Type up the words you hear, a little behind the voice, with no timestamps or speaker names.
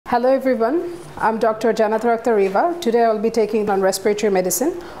Hello everyone, I'm Dr. Riva. Today I'll be taking on respiratory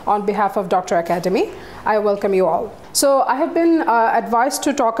medicine on behalf of DrAcademy. I welcome you all. So I have been advised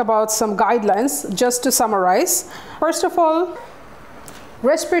to talk about some guidelines just to summarize. First of all,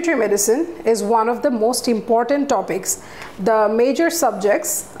 respiratory medicine is one of the most important topics. The major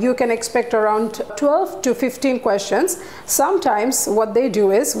subjects, you can expect around 12 to 15 questions. Sometimes what they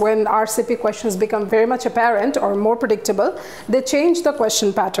do is when RCP questions become very much apparent or more predictable, they change the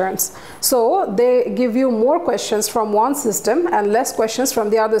question patterns. So they give you more questions from one system and less questions from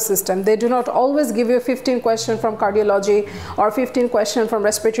the other system. They do not always give you 15 questions from cardiology or 15 questions from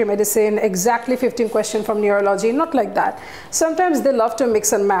respiratory medicine, exactly 15 questions from neurology, not like that. Sometimes they love to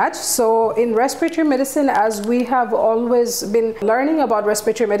mix and match. So in respiratory medicine, as we have always been learning about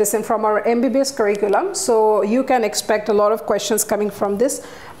respiratory medicine from our MBBS curriculum, so you can expect a lot of questions coming from this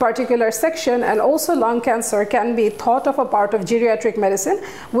particular section. And also lung cancer can be thought of a part of geriatric medicine,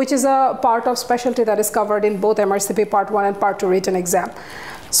 which is a part of specialty that is covered in both MRCP Part 1 and Part 2 written exam.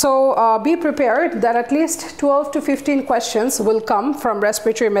 So be prepared that at least 12 to 15 questions will come from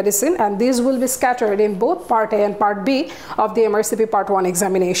respiratory medicine, and these will be scattered in both Part A and Part B of the MRCP Part 1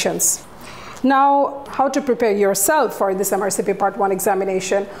 examinations. Now, how to prepare yourself for this MRCP Part 1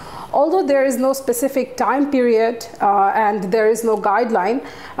 examination? Although there is no specific time period and there is no guideline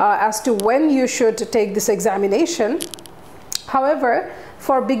as to when you should take this examination, however,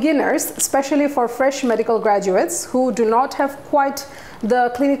 for beginners, especially for fresh medical graduates who do not have quite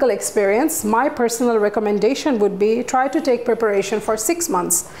the clinical experience, my personal recommendation would be try to take preparation for 6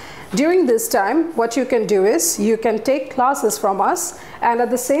 months. During this time, what you can do is you can take classes from us, and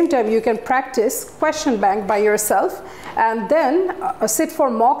at the same time you can practice question bank by yourself, and then sit for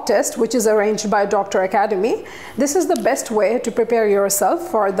mock test, which is arranged by DrAcademy. This is the best way to prepare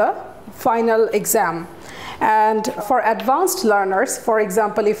yourself for the final exam. And for advanced learners, for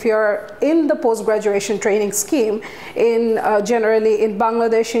example, if you're in the post-graduation training scheme generally in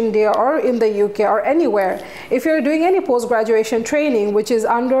Bangladesh, India, or in the UK or anywhere, if you're doing any post-graduation training which is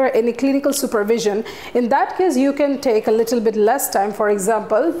under any clinical supervision, in that case you can take a little bit less time. For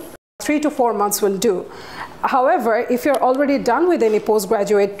example, 3 to 4 months will do. However, if you're already done with any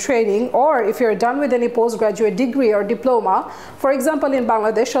postgraduate training, or if you're done with any postgraduate degree or diploma, for example, in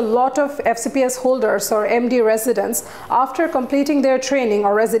Bangladesh, a lot of FCPS holders or MD residents, after completing their training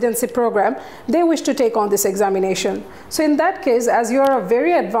or residency program, they wish to take on this examination. So in that case, as you're a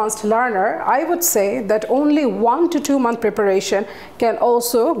very advanced learner, I would say that only 1 to 2 month preparation can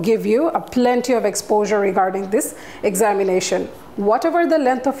also give you a plenty of exposure regarding this examination. Whatever the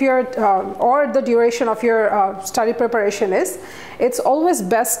length of your or the duration of your study preparation is, it's always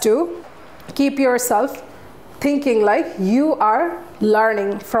best to keep yourself thinking like you are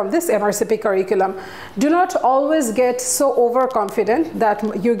learning from this MRCP curriculum. Do not always get so overconfident that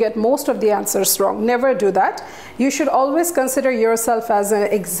you get most of the answers wrong. Never do that. You should always consider yourself as an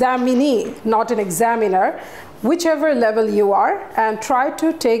examinee, not an examiner, whichever level you are, and try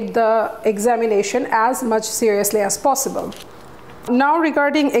to take the examination as much seriously as possible. Now,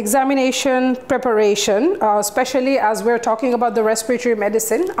 regarding examination preparation, especially as we're talking about the respiratory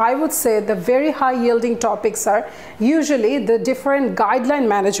medicine, I would say the very high yielding topics are usually the different guideline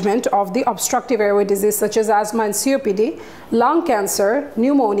management of the obstructive airway disease such as asthma and COPD, lung cancer,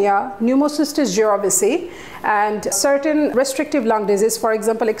 pneumonia, pneumocystis jirovecii, and certain restrictive lung disease, for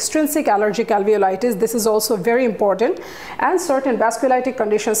example, extrinsic allergic alveolitis. This is also very important, and certain vasculitic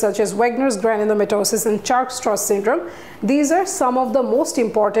conditions such as Wegener's granulomatosis and Churg-Strauss syndrome. These are some of the most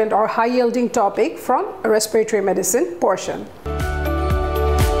important or high yielding topic from a respiratory medicine portion.